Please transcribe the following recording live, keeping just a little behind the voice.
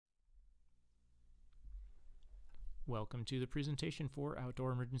Welcome to the presentation for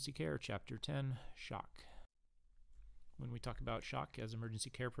Outdoor Emergency Care, Chapter 10, Shock. When we talk about shock as emergency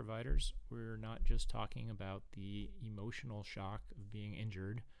care providers, we're not just talking about the emotional shock of being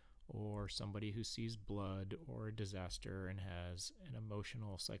injured or somebody who sees blood or a disaster and has an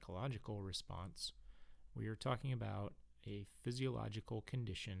emotional psychological response. We are talking about a physiological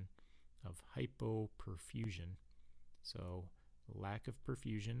condition of hypoperfusion. So, lack of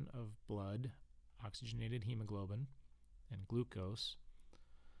perfusion of blood, oxygenated hemoglobin, and glucose.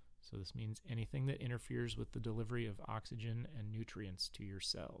 So this means anything that interferes with the delivery of oxygen and nutrients to your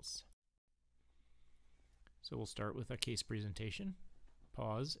cells. So we'll start with a case presentation.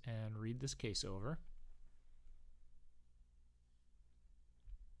 Pause and read this case over.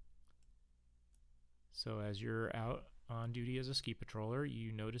 So as you're out on duty as a ski patroller,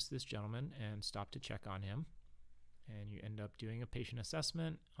 you notice this gentleman and stop to check on him. And you end up doing a patient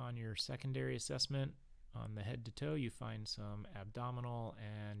assessment. On your secondary assessment, on the head to toe, you find some abdominal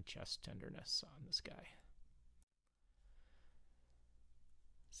and chest tenderness on this guy.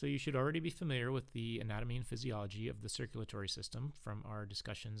 So you should already be familiar with the anatomy and physiology of the circulatory system from our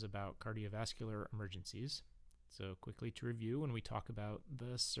discussions about cardiovascular emergencies. So quickly to review, when we talk about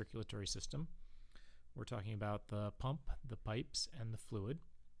the circulatory system, we're talking about the pump, the pipes, and the fluid.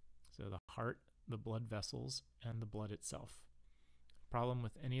 So the heart, the blood vessels, and the blood itself. A problem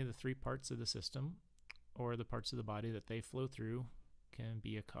with any of the three parts of the system or the parts of the body that they flow through can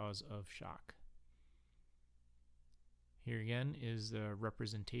be a cause of shock. Here again is a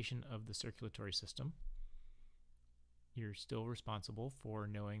representation of the circulatory system. You're still responsible for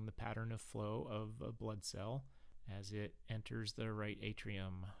knowing the pattern of flow of a blood cell as it enters the right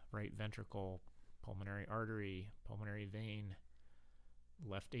atrium, right ventricle, pulmonary artery, pulmonary vein,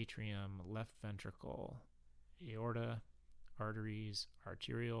 left atrium, left ventricle, aorta, arteries,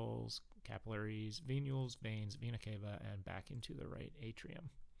 arterioles, capillaries, venules, veins, vena cava, and back into the right atrium.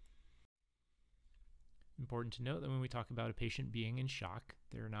 Important to note that when we talk about a patient being in shock,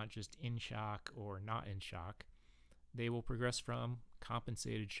 they're not just in shock or not in shock. They will progress from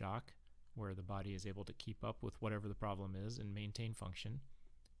compensated shock, where the body is able to keep up with whatever the problem is and maintain function,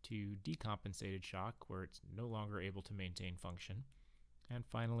 to decompensated shock, where it's no longer able to maintain function, and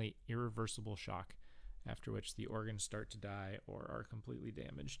finally irreversible shock, after which the organs start to die or are completely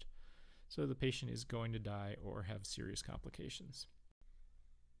damaged. So the patient is going to die or have serious complications.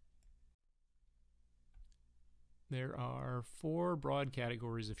 There are four broad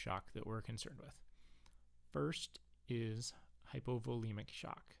categories of shock that we're concerned with. First is hypovolemic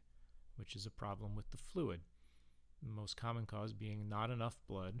shock, which is a problem with the fluid. The most common cause being not enough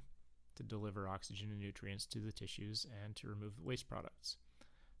blood to deliver oxygen and nutrients to the tissues and to remove the waste products.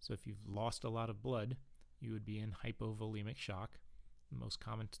 So if you've lost a lot of blood, you would be in hypovolemic shock, the most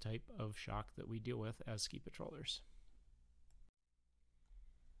common type of shock that we deal with as ski patrollers.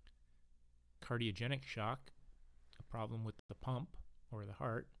 Cardiogenic shock, a problem with the pump or the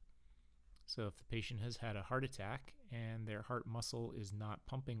heart. So if the patient has had a heart attack and their heart muscle is not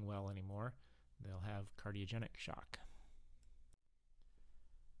pumping well anymore, they'll have cardiogenic shock.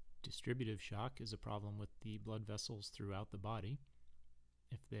 Distributive shock is a problem with the blood vessels throughout the body.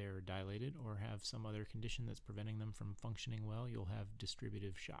 If they're dilated or have some other condition that's preventing them from functioning well, you'll have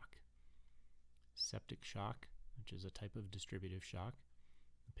distributive shock. Septic shock, which is a type of distributive shock.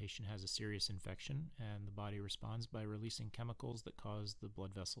 The patient has a serious infection and the body responds by releasing chemicals that cause the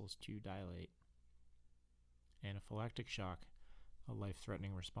blood vessels to dilate. Anaphylactic shock, a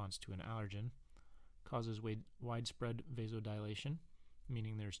life-threatening response to an allergen, causes widespread vasodilation,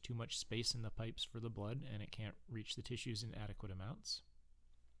 meaning there's too much space in the pipes for the blood and it can't reach the tissues in adequate amounts.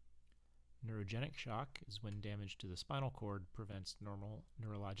 Neurogenic shock is when damage to the spinal cord prevents normal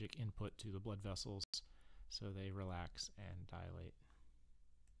neurologic input to the blood vessels, so they relax and dilate.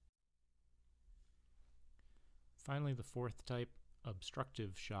 Finally, the fourth type,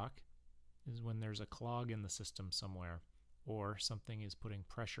 obstructive shock, is when there's a clog in the system somewhere, or something is putting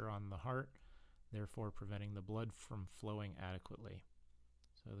pressure on the heart, therefore preventing the blood from flowing adequately.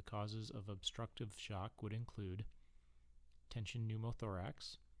 So the causes of obstructive shock would include tension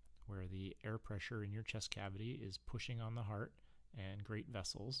pneumothorax, where the air pressure in your chest cavity is pushing on the heart and great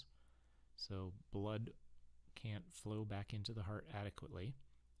vessels, so blood can't flow back into the heart adequately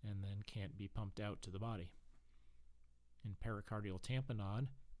and then can't be pumped out to the body. In pericardial tamponade,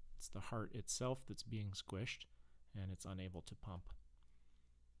 it's the heart itself that's being squished and it's unable to pump.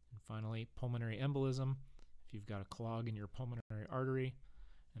 And finally, pulmonary embolism. If you've got a clog in your pulmonary artery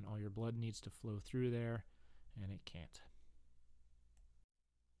and all your blood needs to flow through there and it can't.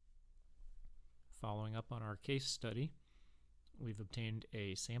 Following up on our case study, we've obtained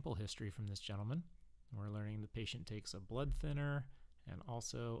a sample history from this gentleman We're learning the patient takes a blood thinner and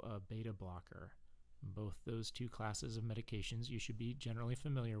also a beta blocker. Both those two classes of medications you should be generally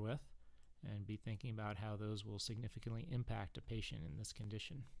familiar with and be thinking about how those will significantly impact a patient in this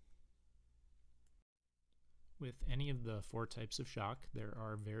condition. With any of the 4 types of shock, there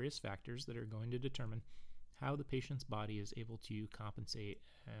are various factors that are going to determine how the patient's body is able to compensate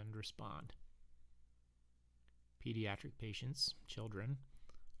and respond. Pediatric patients, children,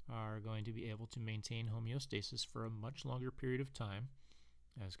 are going to be able to maintain homeostasis for a much longer period of time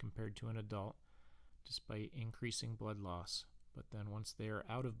as compared to an adult, despite increasing blood loss. But then once they are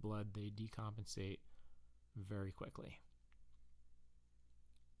out of blood, they decompensate very quickly.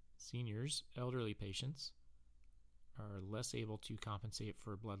 Seniors, elderly patients, are less able to compensate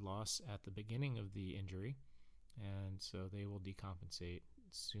for blood loss at the beginning of the injury, and so they will decompensate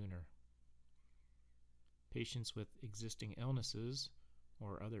sooner. Patients with existing illnesses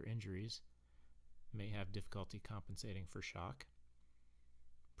or other injuries may have difficulty compensating for shock.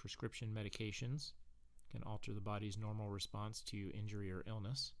 Prescription medications can alter the body's normal response to injury or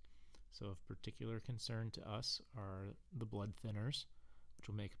illness. So of particular concern to us are the blood thinners, which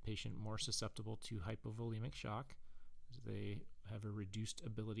will make a patient more susceptible to hypovolemic shock, as they have a reduced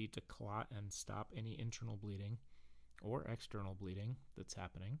ability to clot and stop any internal bleeding or external bleeding that's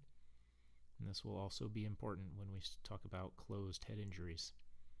happening. And this will also be important when we talk about closed head injuries.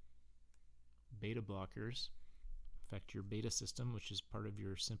 Beta blockers affect your beta system, which is part of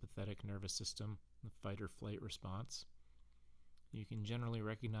your sympathetic nervous system, the fight or flight response. You can generally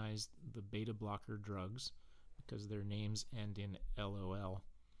recognize the beta blocker drugs because their names end in LOL.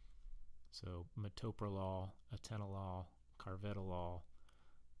 So metoprolol, atenolol, carvedilol,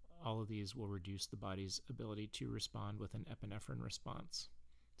 all of these will reduce the body's ability to respond with an epinephrine response.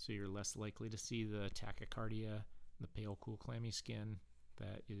 So you're less likely to see the tachycardia, the pale, cool, clammy skin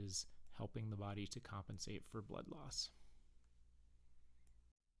that is helping the body to compensate for blood loss.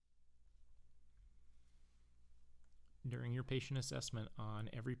 During your patient assessment on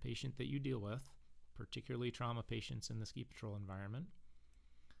every patient that you deal with, particularly trauma patients in the ski patrol environment,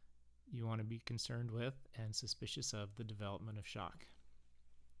 you want to be concerned with and suspicious of the development of shock.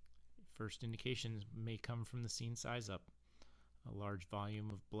 First indications may come from the scene size up. A large volume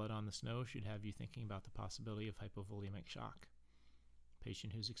of blood on the snow should have you thinking about the possibility of hypovolemic shock. A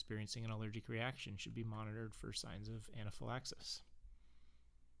patient who's experiencing an allergic reaction should be monitored for signs of anaphylaxis.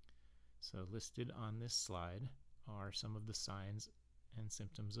 So listed on this slide are some of the signs and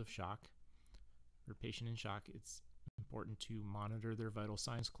symptoms of shock. For a patient in shock, it's important to monitor their vital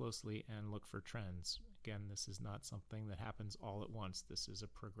signs closely and look for trends. Again, this is not something that happens all at once. This is a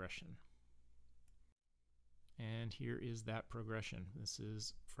progression. And here is that progression. This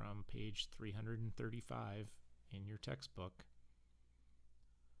is from page 335 in your textbook.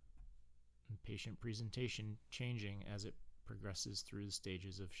 And patient presentation changing as it progresses through the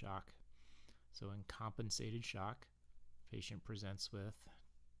stages of shock. So in compensated shock, patient presents with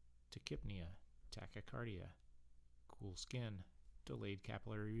tachypnea, tachycardia, cool skin, delayed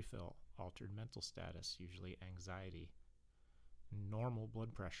capillary refill, altered mental status, usually anxiety, normal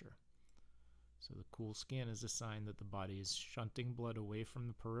blood pressure. So the cool skin is a sign that the body is shunting blood away from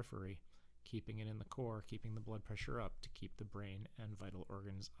the periphery, keeping it in the core, keeping the blood pressure up to keep the brain and vital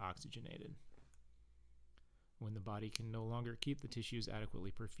organs oxygenated. When the body can no longer keep the tissues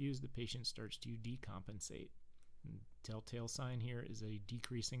adequately perfused, the patient starts to decompensate. And telltale sign here is a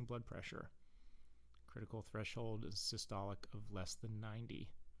decreasing blood pressure. Critical threshold is systolic of less than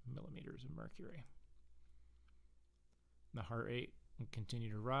 90 millimeters of mercury. The heart rate will continue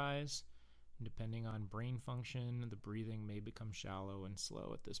to rise. Depending on brain function, the breathing may become shallow and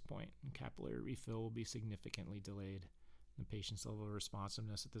slow at this point, and capillary refill will be significantly delayed. The patient's level of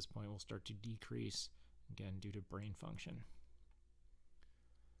responsiveness at this point will start to decrease, again due to brain function.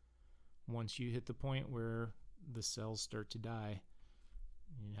 Once you hit the point where the cells start to die,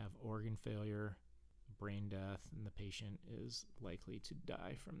 you have organ failure, brain death, and the patient is likely to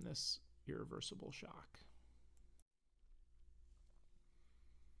die from this irreversible shock.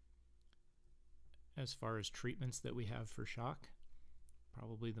 As far as treatments that we have for shock,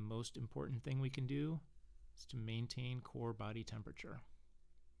 probably the most important thing we can do is to maintain core body temperature.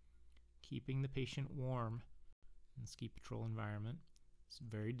 Keeping the patient warm in the ski patrol environment is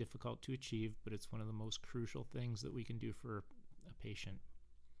very difficult to achieve, but it's one of the most crucial things that we can do for a patient.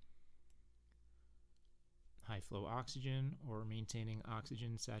 High flow oxygen or maintaining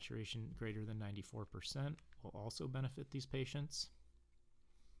oxygen saturation greater than 94% will also benefit these patients.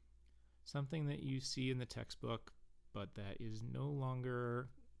 Something that you see in the textbook, but that is no longer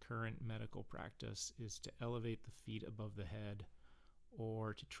current medical practice, is to elevate the feet above the head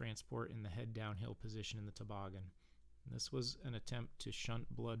or to transport in the head downhill position in the toboggan. And this was an attempt to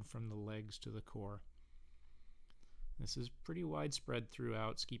shunt blood from the legs to the core. This is pretty widespread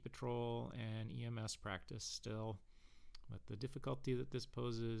throughout ski patrol and EMS practice still, but the difficulty that this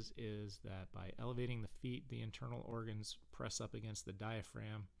poses is that by elevating the feet, the internal organs press up against the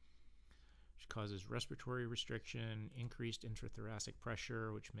diaphragm, which causes respiratory restriction, increased intrathoracic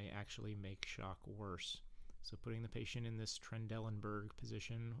pressure, which may actually make shock worse. So putting the patient in this Trendelenburg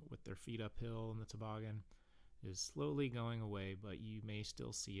position with their feet uphill in the toboggan is slowly going away, but you may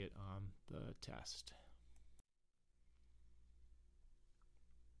still see it on the test.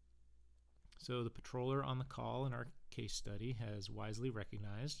 So the patroller on the call in our case study has wisely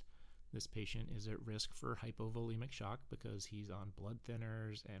recognized this patient is at risk for hypovolemic shock because he's on blood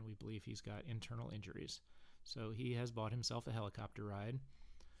thinners and we believe he's got internal injuries. So he has bought himself a helicopter ride.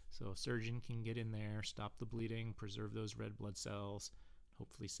 So a surgeon can get in there, stop the bleeding, preserve those red blood cells,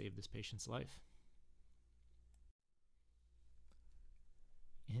 hopefully save this patient's life.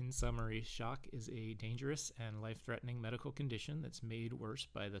 In summary, shock is a dangerous and life-threatening medical condition that's made worse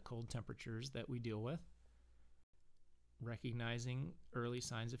by the cold temperatures that we deal with. Recognizing early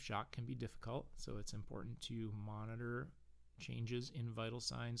signs of shock can be difficult, so it's important to monitor changes in vital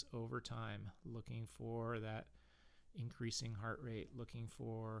signs over time, looking for that increasing heart rate, looking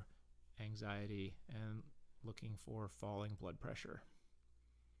for anxiety, and looking for falling blood pressure.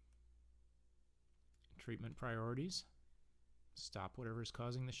 Treatment priorities: stop whatever is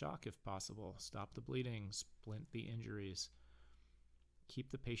causing the shock if possible, stop the bleeding, splint the injuries,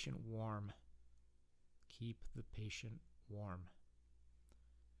 keep the patient warm,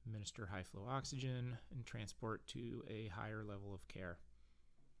 administer high flow oxygen, and transport to a higher level of care.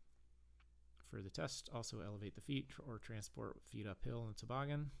 For the test, also elevate the feet or transport feet uphill in the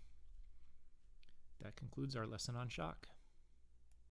toboggan. That concludes our lesson on shock.